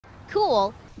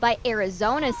cool by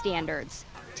Arizona standards.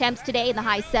 Temps today in the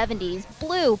high 70s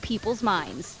blew people's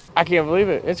minds. I can't believe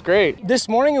it. It's great. This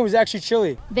morning it was actually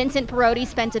chilly. Vincent Perotti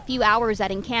spent a few hours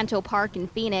at Encanto Park in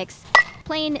Phoenix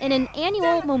playing in an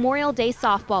annual Memorial Day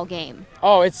softball game.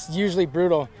 Oh, it's usually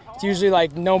brutal. It's usually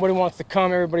like nobody wants to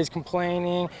come, everybody's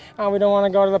complaining. Oh, we don't want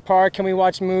to go to the park. Can we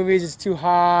watch movies? It's too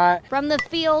hot. From the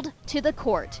field to the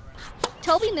court.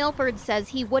 Toby Milford says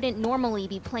he wouldn't normally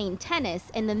be playing tennis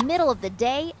in the middle of the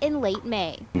day in late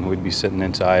May. We'd be sitting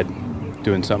inside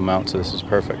doing something else, so this is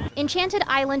perfect. Enchanted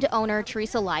Island owner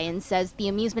Teresa Lyons says the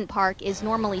amusement park is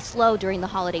normally slow during the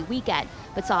holiday weekend,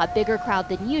 but saw a bigger crowd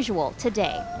than usual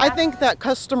today. I think that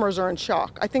customers are in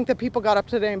shock. I think that people got up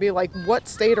today and be like, what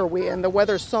state are we in? The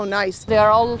weather's so nice. They are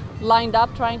all lined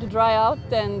up trying to dry out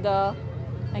and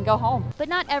go home. But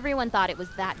not everyone thought it was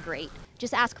that great.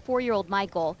 Just ask 4-year-old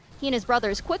Michael. He and his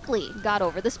brothers quickly got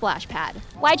over the splash pad.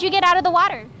 Why'd you get out of the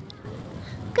water?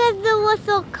 Because it was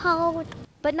so cold.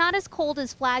 But not as cold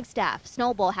as Flagstaff.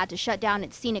 Snowball had to shut down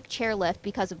its scenic chairlift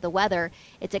because of the weather.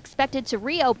 It's expected to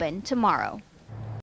reopen tomorrow.